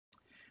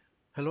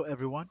Hello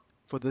everyone.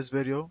 For this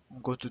video,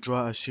 I'm going to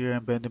draw a shear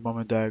and bending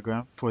moment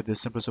diagram for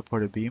this simple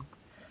supported beam.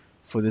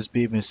 For this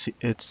beam,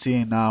 it's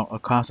seeing now a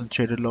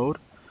concentrated load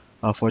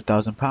of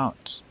 4,000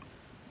 pounds.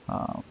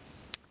 Um,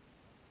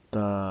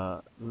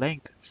 the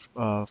length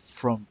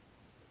from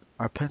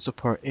our pin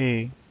support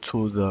A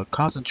to the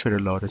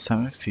concentrated load is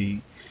 7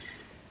 feet,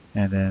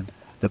 and then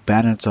the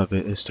balance of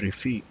it is 3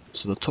 feet.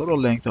 So the total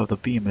length of the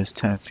beam is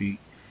 10 feet.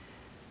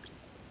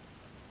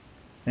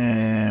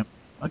 And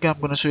again,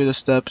 I'm going to show you the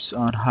steps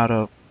on how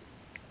to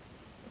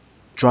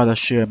draw the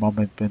shear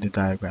moment bending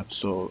diagram.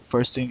 So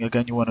first thing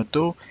again you want to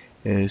do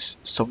is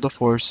sum the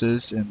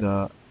forces in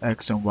the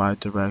x and y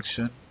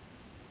direction.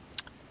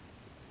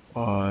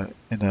 In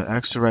the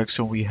x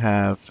direction we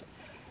have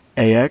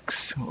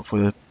AX for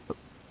the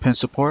pin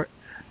support.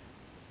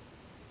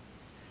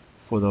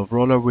 For the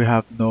roller we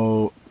have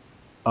no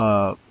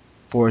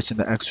force in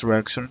the x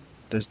direction.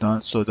 There's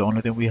none, so the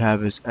only thing we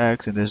have is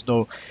x, and there's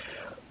no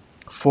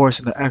force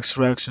in the x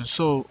direction,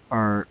 so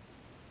our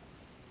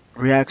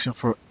reaction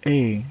for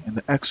A in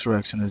the x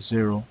direction is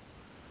 0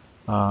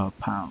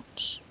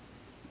 pounds.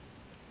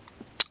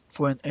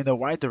 For in the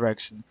y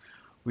direction,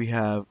 we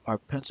have our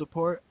pin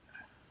support,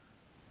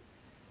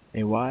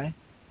 AY,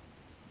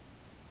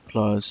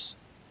 plus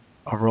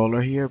a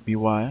roller here,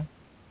 BY,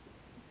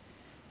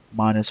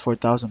 minus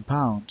 4,000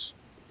 pounds.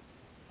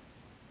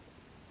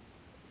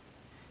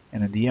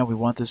 And in the end, we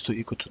want this to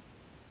equal to,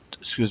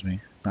 excuse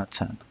me, not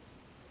 10.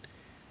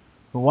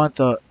 We want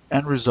the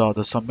end result,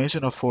 the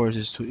summation of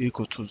forces, to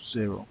equal to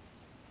 0.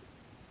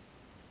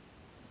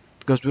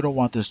 Because we don't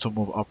want this to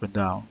move up and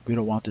down. We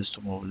don't want this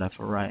to move left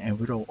or right. And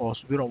we don't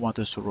want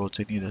this to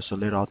rotate either. So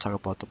later I'll talk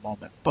about the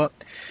moment. But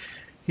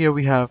here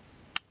we have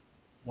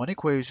one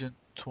equation,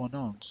 two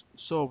unknowns.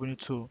 So we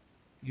need to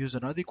use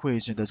another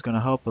equation that's going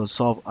to help us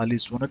solve at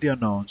least one of the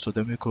unknowns, so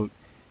then we could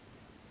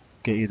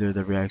get either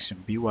the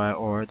reaction By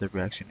or the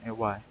reaction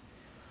Ay.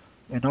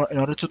 In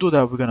order to do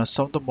that, we're going to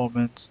sum the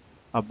moments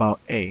about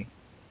A.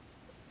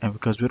 And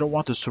because we don't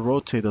want this to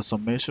rotate, the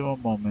summation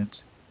of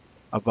moments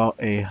about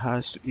A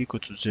has to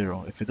equal to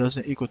 0. If it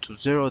doesn't equal to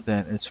 0,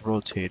 then it's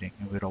rotating,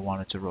 and we don't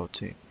want it to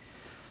rotate.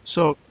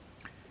 So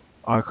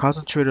our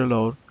concentrated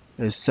load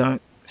is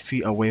 7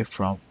 feet away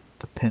from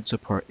the pin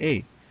support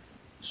A.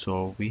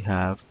 So we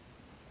have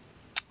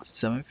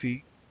 7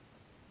 feet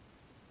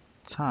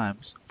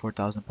times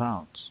 4,000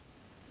 pounds.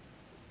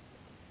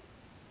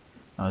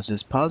 Now is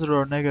this positive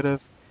or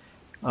negative?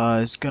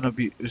 It's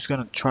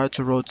gonna try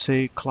to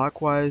rotate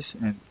clockwise,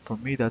 and for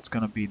me that's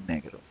gonna be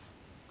negative.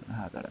 I'm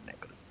gonna have that a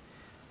negative.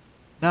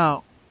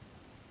 Now,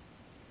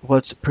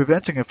 what's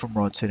preventing it from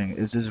rotating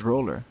is this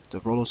roller,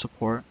 the roller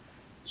support.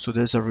 So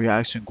there's a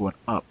reaction going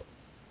up.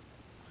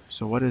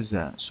 So what is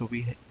that? So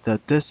the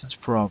distance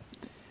from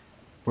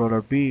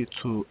roller B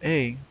to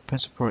A, pin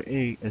support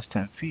A, is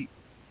 10 feet.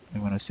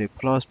 I'm gonna say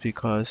plus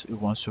because it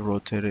wants to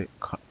rotate it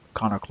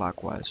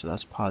counterclockwise, so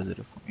that's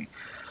positive for me.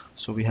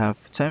 So we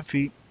have 10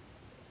 feet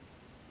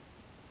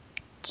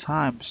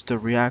times the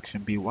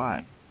reaction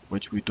By,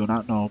 which we do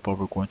not know, but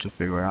we're going to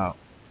figure out.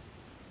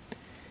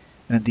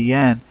 And in the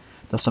end,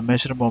 the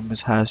summation of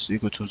moments has to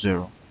equal to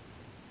 0.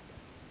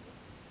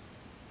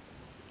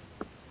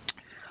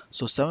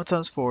 So 7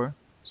 times 4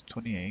 is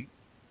 28.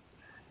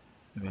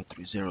 We have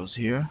 3 zeros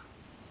here.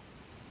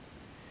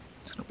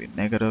 It's going to be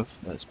negative.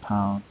 That's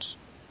pounds,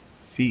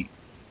 feet.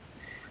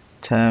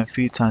 10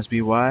 feet times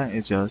By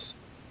is just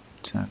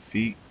 10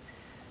 feet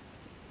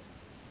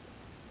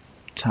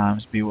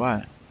times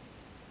By.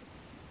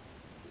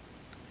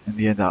 In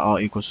the end, that all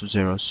equals to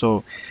 0.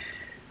 So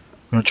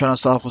we're trying to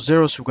solve for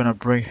 0, so we're going to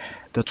bring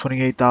the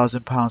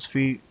 28,000 pounds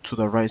feet to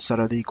the right side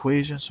of the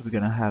equation. So we're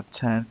going to have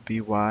 10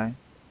 By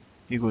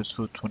equals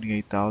to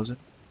 28,000.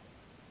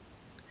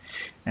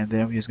 And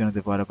then we're just going to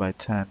divide it by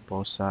 10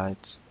 both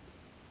sides.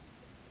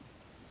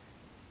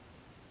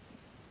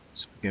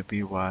 So we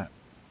get By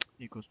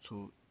equals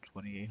to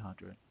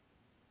 2,800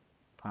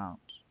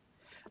 pounds.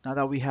 Now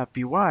that we have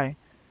By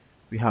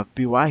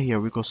here,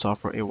 we go solve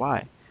for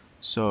Ay.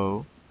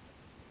 So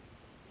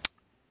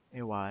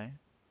Ay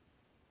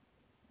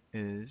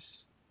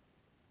is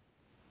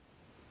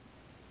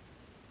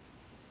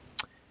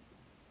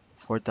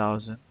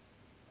 4,000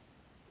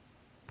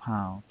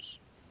 pounds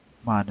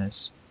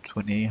minus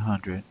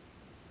 2,800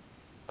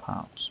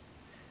 pounds.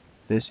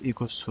 This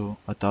equals to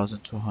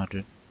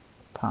 1,200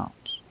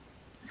 pounds.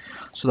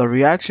 So the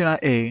reaction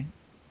at A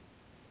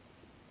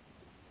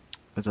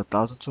is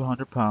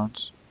 1,200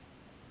 pounds.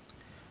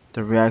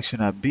 The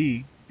reaction at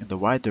B in the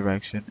y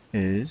direction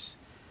is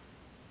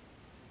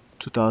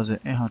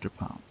 2,800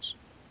 pounds.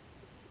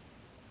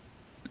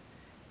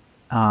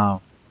 And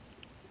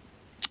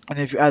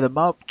if you add them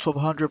up,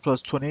 1,200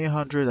 plus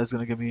 2,800, that's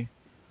going to give me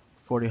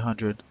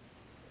 4,000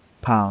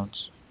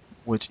 pounds,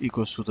 which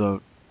equals to the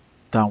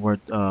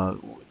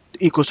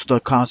equals to the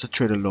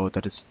concentrated load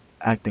that is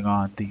acting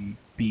on the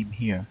beam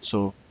here.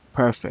 So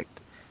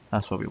perfect.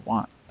 That's what we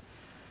want.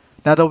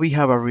 Now that we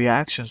have our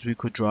reactions, we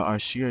could draw our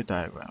shear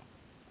diagram.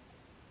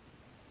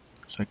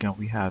 So again,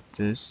 we have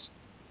this.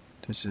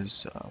 This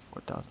is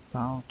 4,000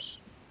 pounds.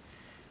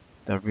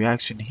 the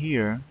reaction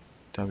here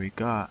that we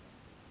got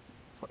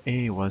for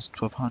A was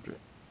 1200.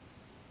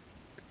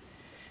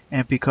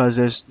 And because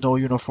there's no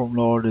uniform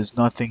load, there's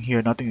nothing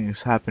here, nothing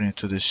is happening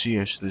to the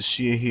shear. So the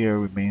shear here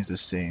remains the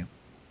same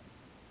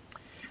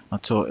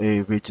until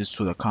A reaches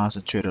to the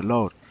concentrated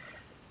load.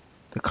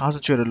 The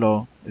concentrated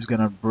load is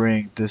going to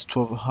bring this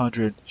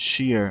 1200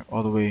 shear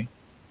all the way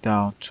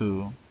down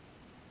to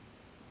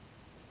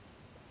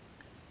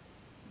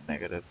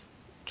negative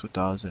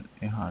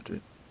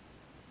 2,800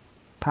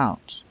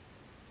 pounds.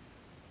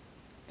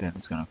 Then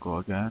it's going to go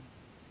again.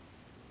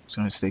 It's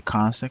going to stay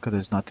constant because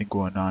there's nothing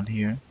going on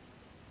here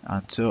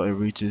until it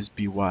reaches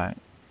By.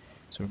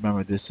 So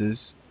remember, this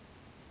is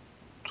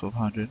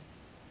 1200.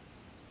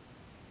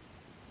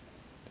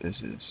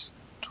 This is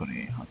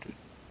 2,800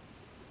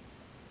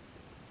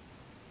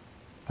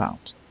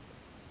 pounds.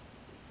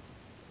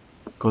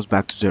 Goes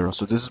back to 0.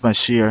 So this is my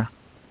shear.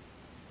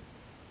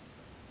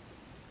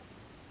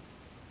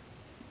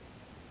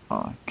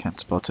 Oh, I can't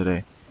spell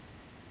today.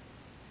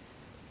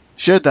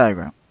 Shear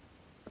diagram.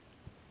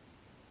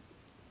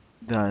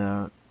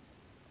 Diagram.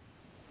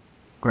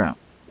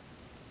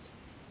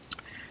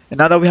 And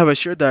now that we have a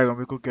shear diagram,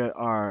 we could get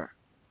our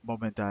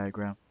moment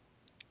diagram.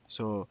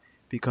 So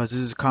because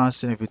this is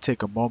constant, if we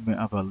take a moment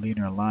of a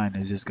linear line,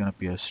 it's just going to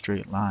be a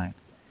straight line.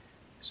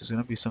 So it's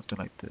going to be something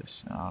like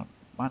this.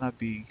 Might not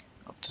be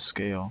up to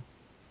scale,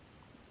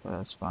 but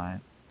that's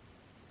fine.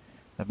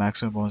 The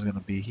maximum moment is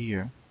going to be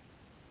here.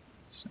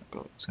 It's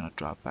going to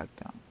drop back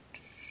down.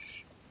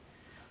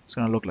 It's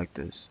going to look like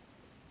this.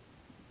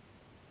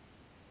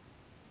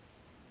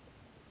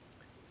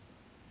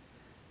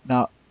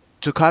 Now,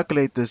 to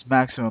calculate this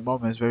maximum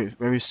moment is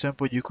very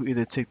simple. You could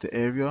either take the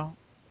area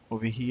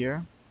over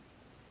here.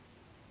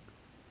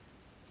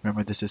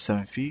 Remember, this is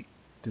 7 feet.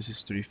 This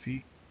is 3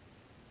 feet.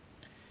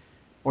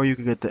 Or you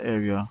could get the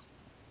area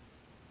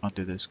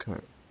under this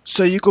curve.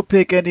 So you could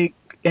pick any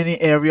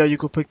area. You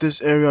could pick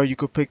this area, or you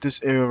could pick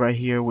this area right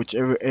here.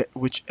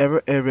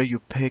 Whichever area you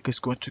pick is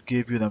going to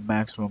give you the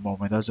maximum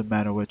moment. Doesn't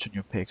matter which one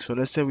you pick. So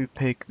let's say we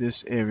pick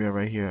this area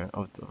right here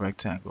of the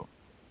rectangle.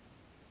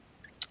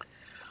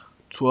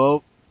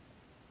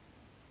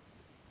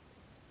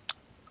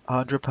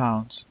 1,200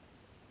 pounds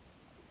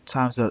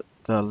times the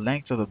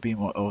length of the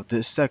beam of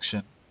this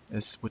section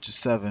which is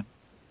 7.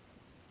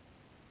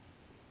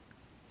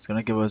 It's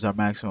gonna give us our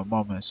maximum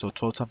moment. So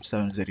 12 times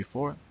 7 is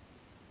 84.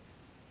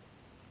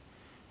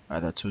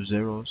 Add that 2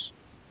 zeros.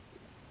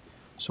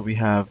 So we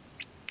have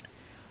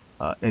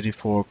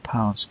 84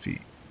 pounds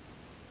feet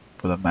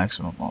for the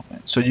maximum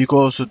moment. So you can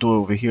also do it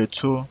over here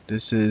too.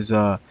 This is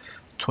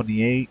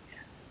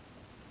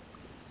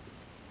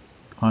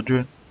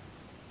 2,800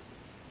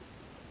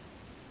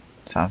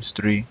 times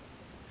 3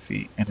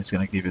 feet, and it's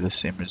gonna give you the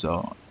same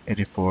result,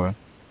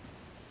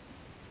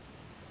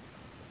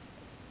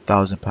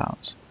 84,000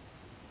 pounds.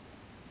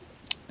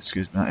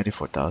 Excuse me, not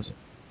 84,000,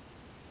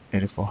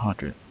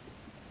 8,400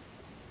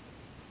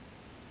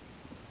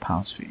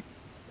 pounds feet.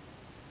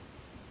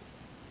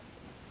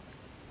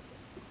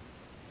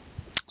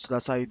 So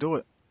that's how you do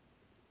it.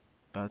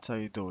 That's how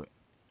you do it.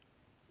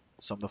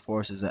 Sum the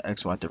forces in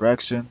x, y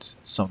directions,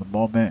 sum the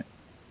moment,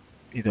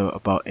 either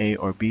about A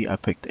or B. I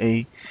picked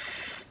A.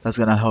 That's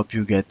gonna help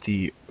you get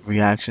the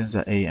reactions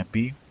at A and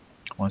B.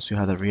 Once you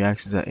have the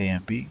reactions at A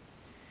and B,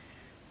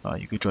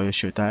 you could draw your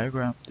shear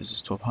diagram. This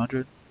is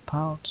 1,200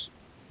 pounds.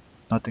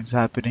 Nothing's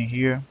happening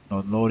here,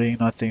 no loading,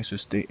 nothing. So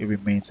it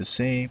remains the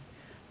same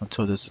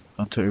until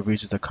it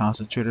reaches the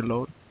concentrated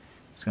load.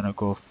 It's gonna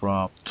go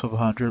from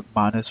 1,200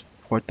 minus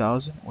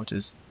 4,000, which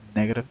is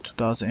negative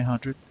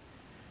 2,800,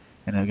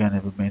 and again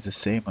it remains the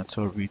same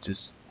until it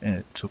reaches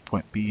to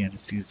point B and it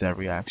sees that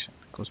reaction.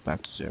 It goes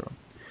back to 0.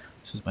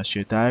 This is my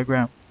shear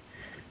diagram.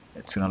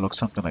 It's gonna look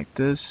something like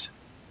this,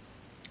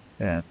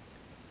 and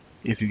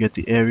if you get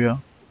the area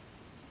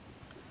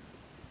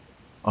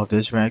of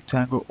this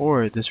rectangle,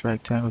 or this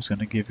rectangle is going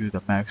to give you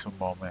the maximum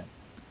moment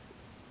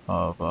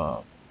of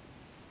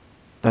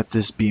that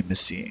this beam is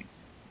seeing.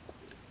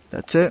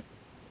 That's it.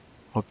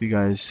 Hope you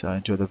guys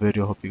enjoyed the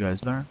video. Hope you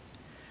guys learned,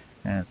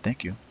 and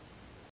thank you.